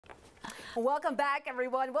Welcome back,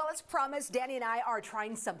 everyone. Well, as promised, Danny and I are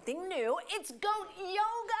trying something new. It's goat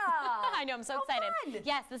yoga. I know, I'm so excited. Fun.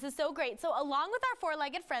 Yes, this is so great. So along with our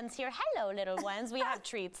four-legged friends here, hello, little ones, we have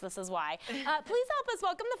treats, this is why. Please help us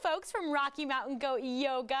welcome the folks from Rocky Mountain Goat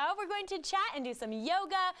Yoga. We're going to chat and do some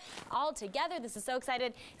yoga all together. This is so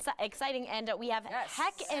exciting, and we have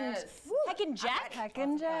Heck and Jack. Heck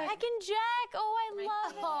and Jack. Oh, I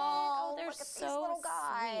love it. Oh, they're look at so these little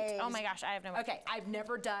guys. sweet. Oh my gosh, I have no idea. Okay, I've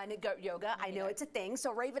never done goat yoga. I know it's a thing.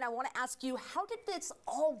 So, Raven, I want to ask you, how did this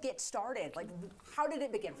all get started? Like, how did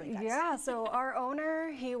it begin for you guys? Yeah, so our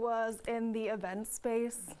owner, he was in the event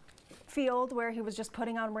space field where he was just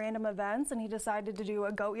putting on random events, and he decided to do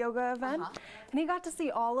a goat yoga event. And he got to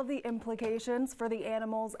see all of the implications for the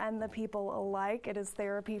animals and the people alike. It is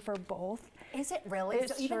therapy for both. Is it really? It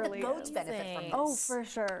so even surely the goats is. benefit from this? Oh, for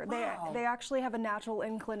sure. Wow. They actually have a natural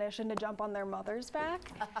inclination to jump on their mother's back,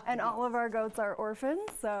 and all of our goats are orphans,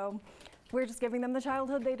 so we're just giving them the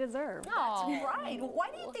childhood they deserve. That's right. Why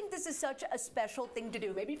do you think this is such a special thing to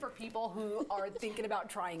do? Maybe for people who are thinking about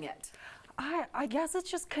trying it. I guess it's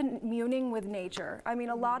just communing with nature. I mean,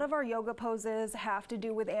 a lot of our yoga poses have to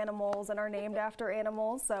do with animals and are named after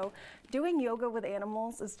animals, so doing yoga with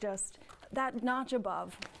animals is just that notch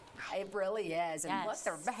above. It really is. And look,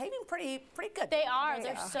 they're behaving pretty good. They are.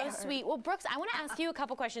 They're so sweet. Well, Brooks, I want to ask you a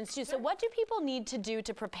couple questions too. So what do people need to do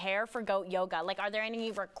to prepare for goat yoga? Like, are there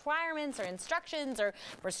any requirements or instructions or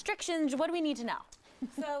restrictions? What do we need to know?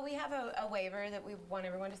 So we have a waiver that we want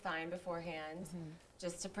everyone to sign beforehand,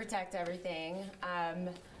 just to protect everything.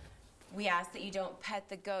 We ask that you don't pet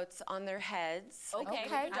the goats on their heads. Okay.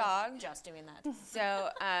 Like a dog. Just doing that. So,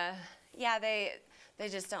 yeah, they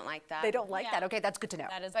just don't like that. They don't like that. Okay, that's good to know.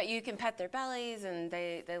 That is. But you can pet their bellies, and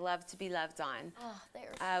they love to be loved on. Oh,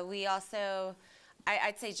 they're. We also,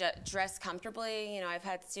 I'd say dress comfortably. You know, I've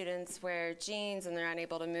had students wear jeans and they're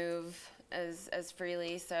unable to move as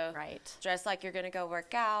freely. So dress like you're gonna go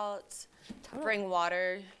work out. Bring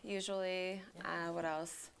water usually. What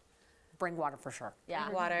else? Bring water for sure. Yeah.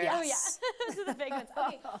 Water. Yes. Oh yeah. Those are the big ones.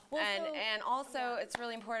 Okay. Well, and also it's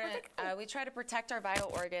really important. We try to protect our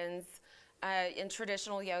vital organs. In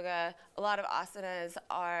traditional yoga, a lot of asanas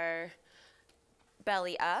are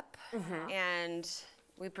belly up, and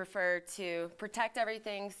we prefer to protect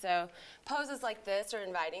everything. So poses like this are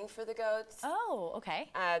inviting for the goats. Oh, okay.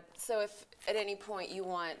 So if at any point you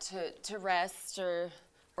want to rest or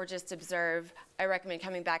just observe, I recommend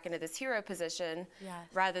coming back into this hero position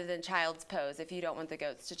rather than child's pose if you don't want the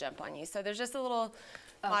goats to jump on you. So there's just a little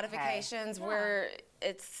modifications where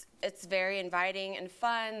it's very inviting and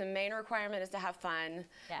fun. The main requirement is to have fun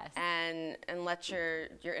and let your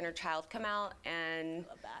inner child come out and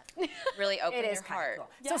really open your heart. Cool.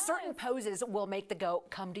 So certain poses will make the goat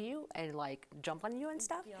come to you and like jump on you and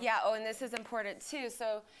stuff? Yeah, oh, and this is important too.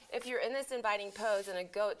 So if you're in this inviting pose and a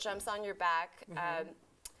goat jumps on your back,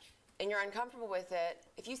 and you're uncomfortable with it,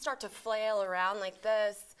 if you start to flail around like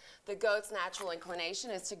this, the goat's natural inclination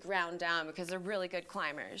is to ground down because they're really good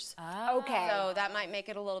climbers. Okay. So that might make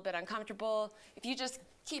it a little bit uncomfortable. If you just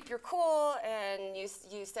keep your cool and you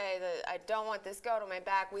say that I don't want this goat on my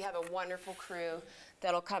back, we have a wonderful crew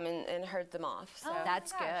that'll come and herd them off. So.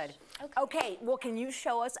 That's good. Okay, well, can you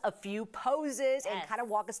show us a few poses and kind of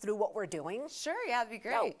walk us through what we're doing? Sure, yeah, that'd be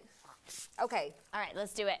great. Okay. All right,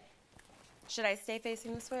 let's do it. Should I stay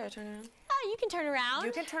facing this way or turn around? Oh, you can turn around.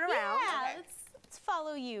 You can turn around. Yeah, let's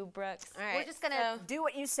follow you, Brooks. All right. We're just gonna do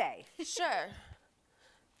what you say. Sure.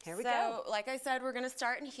 Here we go. So, like I said, we're gonna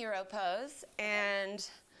start in hero pose, and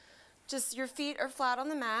just your feet are flat on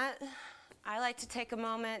the mat. I like to take a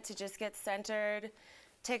moment to just get centered,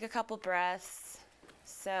 take a couple breaths.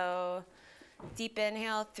 So, deep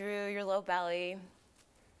inhale through your low belly,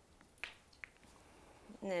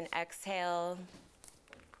 and then exhale.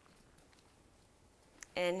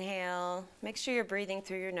 Inhale, make sure you're breathing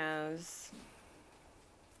through your nose.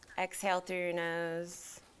 Exhale through your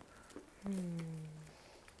nose.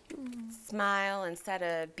 Smile and set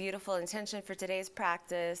a beautiful intention for today's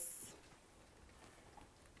practice.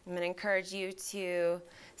 I'm going to encourage you to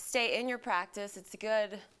stay in your practice. It's a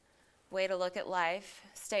good way to look at life.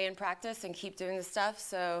 Stay in practice and keep doing the stuff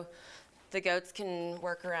so the goats can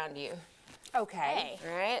work around you. Okay.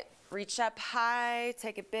 All right. Reach up high,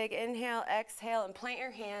 take a big inhale, exhale, and plant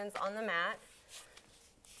your hands on the mat.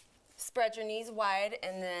 Spread your knees wide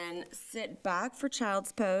and then sit back for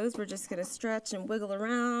child's pose. We're just gonna stretch and wiggle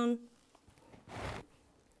around.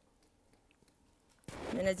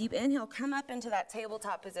 And as you inhale, come up into that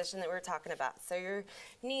tabletop position that we were talking about. So your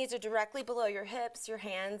knees are directly below your hips, your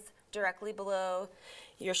hands directly below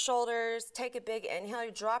your shoulders. Take a big inhale,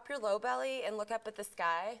 you drop your low belly and look up at the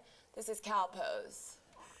sky. This is cow pose.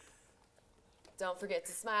 Don't forget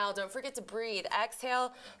to smile. Don't forget to breathe.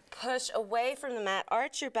 Exhale, push away from the mat,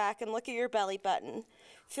 arch your back, and look at your belly button.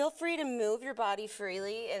 Feel free to move your body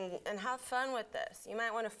freely and have fun with this. You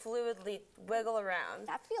might want to fluidly wiggle around.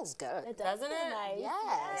 That feels good. Doesn't it? Nice.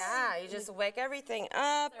 Yes. Yeah, you just wake everything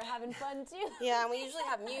up. They're having fun too. Yeah, and we usually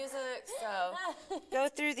have music, so go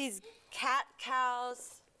through these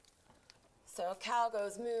cat-cows. So cow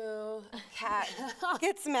goes moo, cat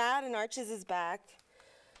gets mad and arches his back.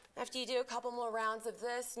 After you do a couple more rounds of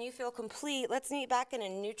this and you feel complete, let's meet back in a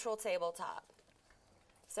neutral tabletop.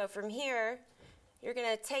 So from here, you're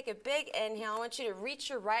gonna take a big inhale. I want you to reach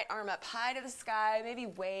your right arm up high to the sky, maybe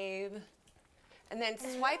wave. And then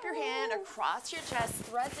swipe your hand across your chest,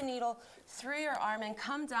 thread the needle through your arm and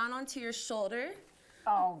come down onto your shoulder.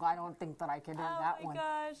 Oh, I don't think that I can do that one. Oh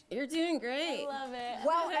my gosh. You're doing great. I love it.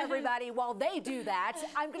 Well, everybody, while they do that,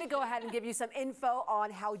 I'm going to go ahead and give you some info on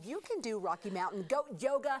how you can do Rocky Mountain Goat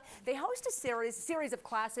Yoga. They host a series of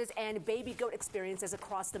classes and baby goat experiences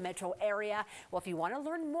across the metro area. Well, if you want to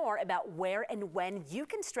learn more about where and when you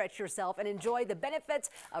can stretch yourself and enjoy the benefits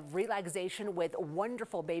of relaxation with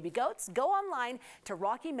wonderful baby goats, go online to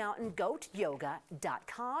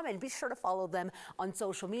RockyMountainGoatYoga.com and be sure to follow them on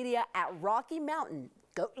social media at Rocky Mountain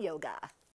Goat Yoga.